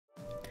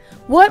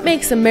What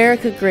makes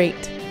America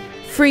great?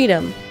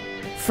 Freedom,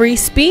 free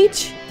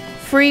speech,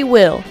 free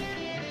will.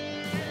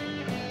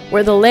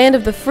 We're the land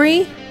of the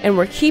free, and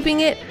we're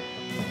keeping it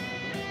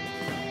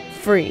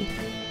free.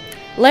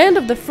 Land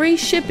of the Free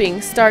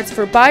shipping starts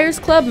for Buyers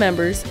Club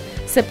members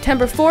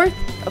September 4th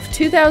of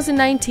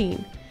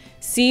 2019.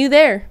 See you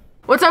there.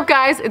 What's up,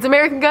 guys? It's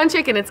American Gun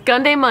Chick, and it's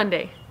Gun Day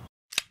Monday.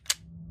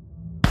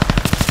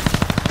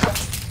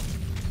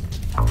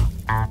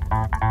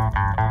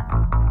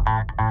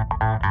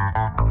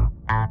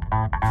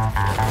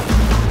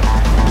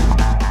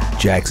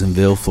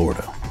 Jacksonville,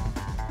 Florida,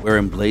 where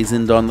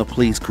emblazoned on the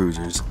police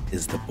cruisers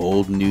is the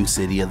bold new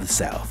city of the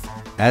South.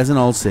 As in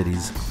all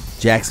cities,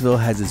 Jacksonville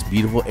has its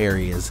beautiful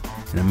areas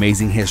and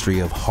amazing history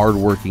of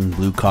hard-working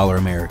blue-collar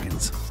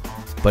Americans.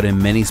 But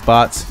in many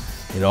spots,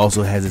 it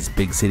also has its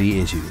big city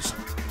issues.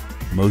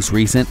 Most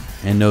recent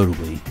and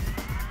notably,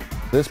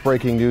 this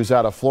breaking news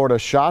out of Florida: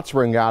 shots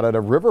ring out at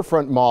a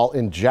riverfront mall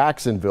in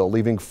Jacksonville,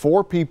 leaving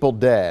 4 people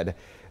dead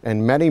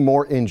and many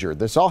more injured.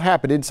 This all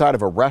happened inside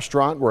of a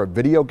restaurant where a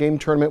video game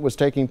tournament was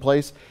taking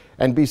place.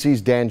 NBC's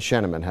Dan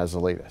Sheneman has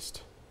the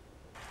latest.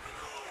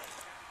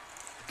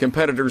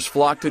 Competitors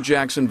flocked to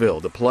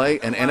Jacksonville to play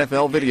an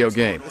NFL video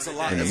game.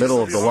 In the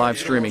middle of the live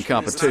streaming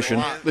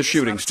competition, the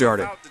shooting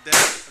started.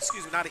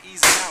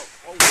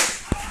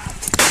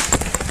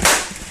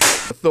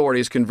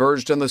 Authorities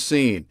converged on the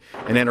scene,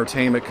 an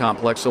entertainment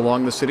complex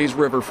along the city's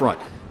riverfront,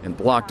 and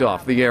blocked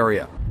off the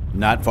area.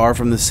 Not far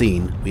from the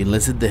scene, we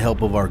enlisted the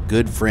help of our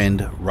good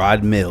friend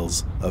Rod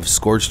Mills of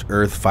Scorched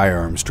Earth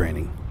Firearms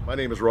Training. My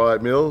name is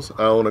Rod Mills.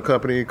 I own a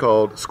company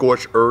called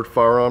Scorched Earth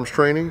Firearms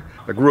Training.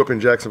 I grew up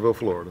in Jacksonville,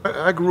 Florida.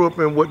 I grew up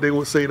in what they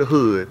would say the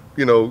hood.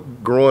 You know,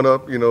 growing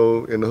up, in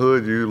the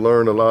hood, you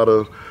learn a lot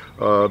of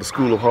the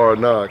school of hard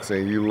knocks,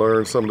 and you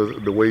learn some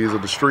of the ways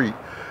of the street,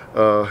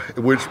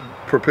 which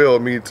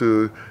propelled me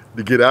to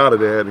get out of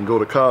that and go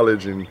to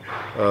college and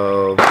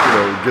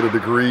get a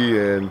degree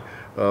and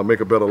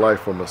make a better life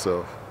for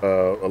myself.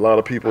 A lot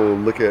of people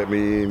look at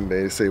me and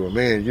they say, well,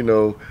 man,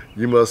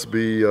 you must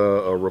be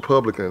a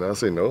Republican. I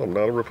say, no, I'm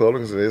not a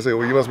Republican. So they say,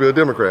 well, you must be a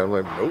Democrat. I'm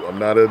like, no, I'm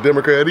not a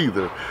Democrat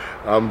either.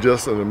 I'm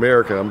just an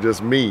American. I'm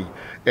just me.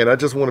 And I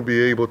just want to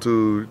be able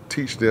to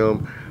teach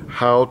them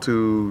how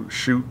to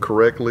shoot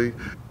correctly,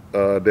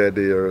 that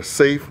they are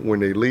safe when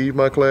they leave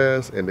my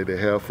class, and that they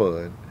have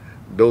fun.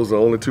 Those are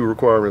the only 2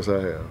 requirements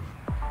I have.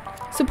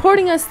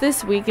 Supporting us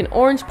this week in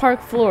Orange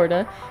Park,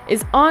 Florida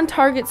is On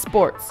Target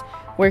Sports,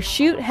 where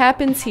shoot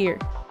happens here.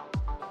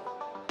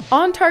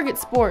 On Target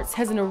Sports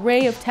has an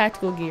array of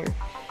tactical gear.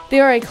 They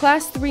are a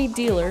Class 3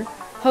 dealer,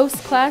 host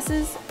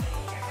classes,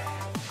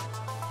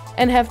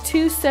 and have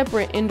 2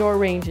 separate indoor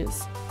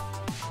ranges.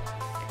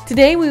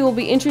 Today we will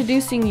be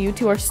introducing you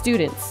to our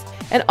students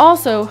and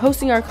also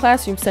hosting our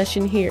classroom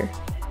session here.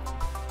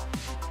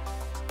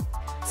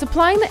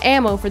 Supplying the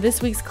ammo for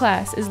this week's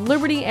class is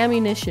Liberty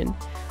Ammunition,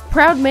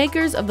 proud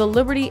makers of the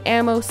Liberty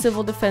Ammo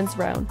Civil Defense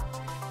Round.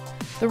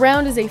 The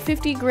round is a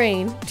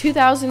 50-grain,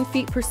 2,000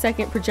 feet per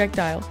second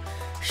projectile,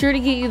 sure to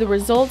get you the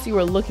results you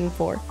are looking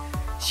for.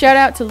 Shout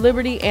out to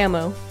Liberty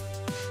Ammo.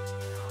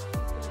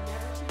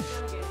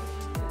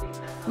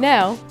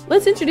 Now,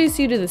 let's introduce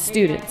you to the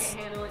students.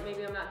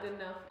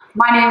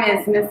 My name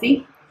is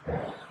Missy.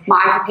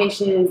 My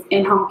occupation is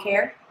in-home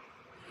care,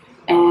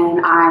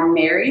 and I'm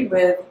married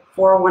with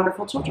 4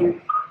 wonderful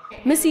children.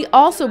 Missy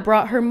also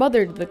brought her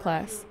mother to the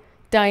class,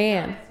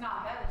 Diane.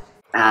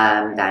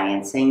 I'm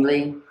Diane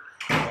Singley.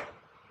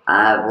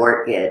 I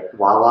work at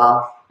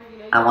Wawa.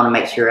 I want to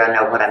make sure I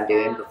know what I'm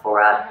doing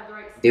before I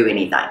do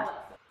anything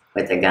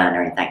with a gun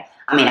or anything.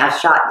 I mean, I've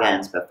shot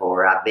guns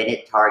before. I've been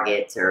at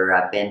targets, or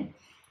I've been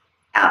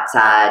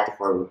outside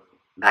or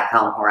back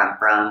home where I'm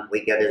from.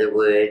 We go to the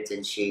woods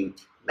and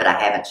shoot, but I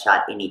haven't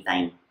shot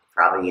anything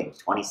probably in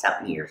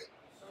 20-something years.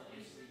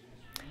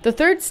 The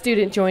third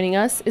student joining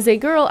us is a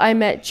girl I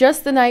met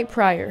just the night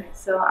prior.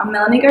 So I'm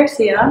Melanie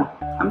Garcia.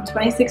 I'm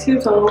 26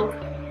 years old,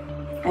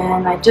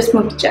 and I just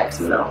moved to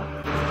Jacksonville.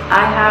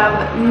 I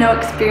have no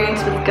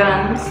experience with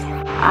guns.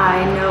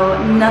 I know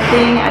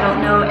nothing. I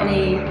don't know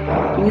any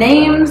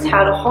names,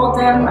 how to hold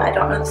them. I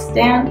don't know the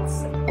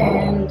stance,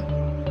 and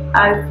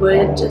I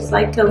would just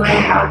like to learn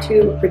how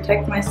to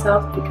protect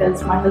myself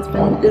because my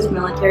husband is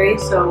military.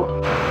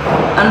 So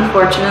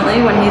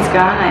unfortunately, when he's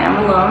gone, I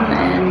am alone,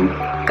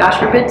 and gosh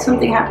forbid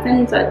something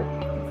happens, I'd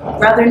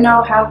rather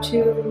know how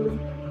to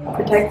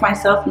protect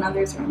myself and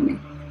others around me.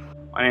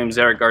 My name is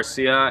Eric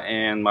Garcia,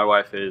 and my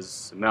wife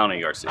is Melanie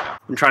Garcia.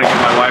 I'm trying to get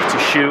my wife to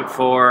shoot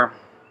for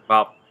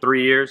about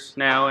 3 years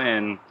now,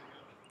 and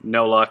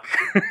no luck.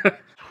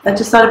 I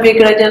just thought it'd be a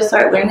good idea to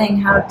start learning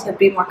how to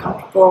be more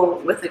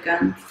comfortable with a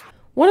gun.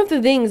 One of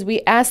the things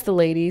we asked the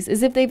ladies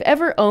is if they've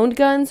ever owned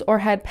guns or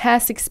had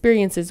past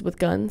experiences with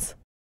guns.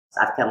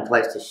 I've come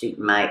close to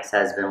shooting my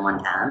ex-husband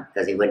one time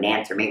because he wouldn't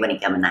answer me when he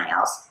come in the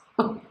house.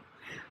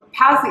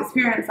 Past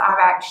experience, I've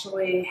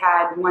actually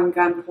had 1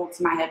 gun pulled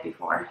to my head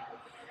before.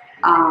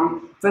 I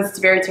was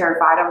very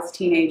terrified. I was a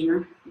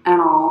teenager and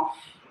all.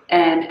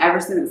 And ever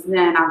since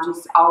then, I've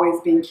just always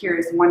been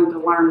curious, wanted to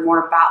learn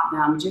more about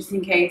them, just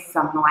in case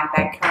something like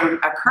that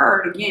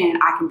occurred again,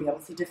 I can be able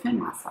to defend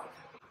myself.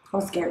 I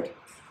was scared.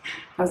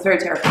 I was very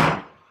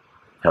terrified.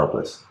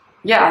 Helpless.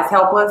 Yeah, I was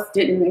helpless.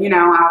 Didn't, you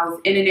know, I was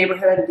in a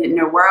neighborhood. I didn't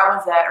know where I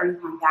was at or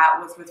anything like that.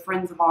 I was with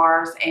friends of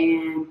ours,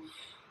 and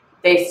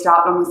they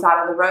stopped on the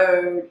side of the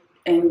road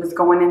and was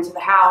going into the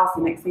house.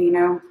 And next thing you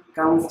know,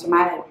 guns to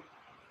my head.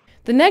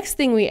 The next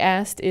thing we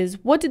asked is,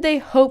 what did they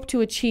hope to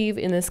achieve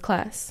in this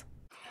class?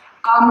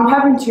 I'm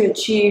hoping to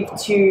achieve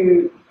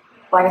to,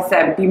 like I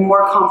said, be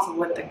more comfortable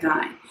with the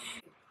gun.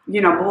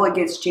 You know, bullet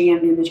gets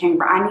jammed in the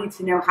chamber. I need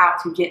to know how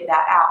to get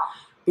that out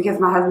because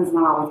my husband's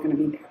not always going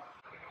to be there.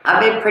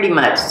 I've been pretty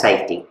much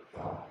safety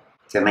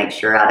to make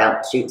sure I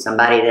don't shoot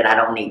somebody that I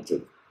don't need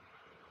to.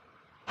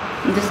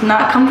 I'm just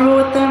not comfortable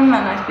with them, and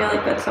I feel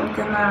like that's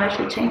something that I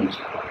should change.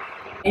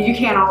 And you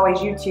can't always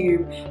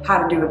YouTube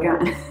how to do a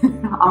gun.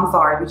 I'm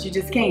sorry, but you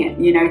just can't.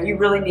 You know, you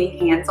really need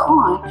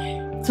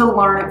hands-on to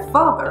learn it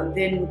further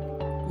than,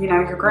 you know,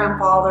 your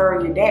grandfather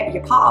or your dad,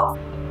 your pops.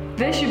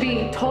 This should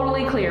be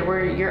totally clear,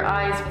 where your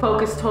eyes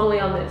focus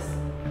totally on this.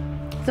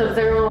 So does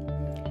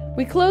everyone...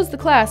 We closed the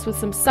class with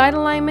some sight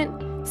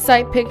alignment,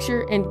 sight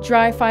picture, and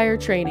dry fire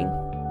training.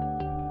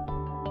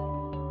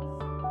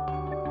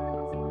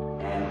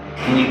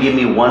 Can you give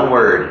me one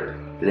word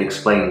that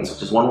explains,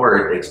 just one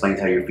word that explains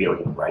how you're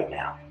feeling right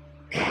now?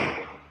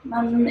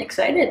 I'm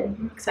excited.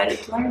 I'm excited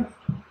to learn.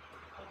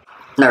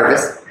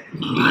 Nervous.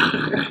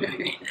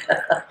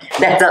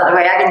 That's the only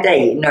way I can tell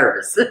you,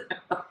 nervous.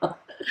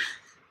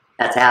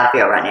 That's how I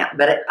feel right now,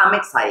 but I'm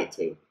excited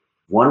too.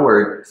 One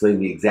word explaining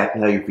me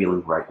exactly how you're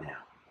feeling right now.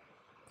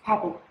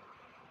 Happy.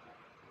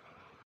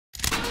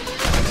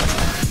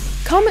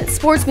 Comment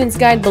Sportsman's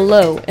Guide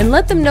below and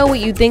let them know what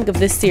you think of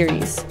this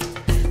series.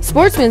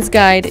 Sportsman's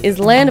Guide is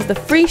land of the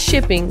free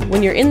shipping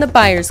when you're in the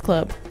Buyers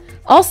Club.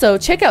 Also,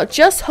 check out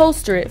Just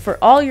Holster It for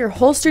all your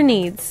holster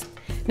needs.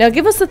 Now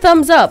give us a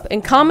thumbs up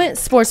and comment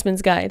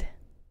Sportsman's Guide.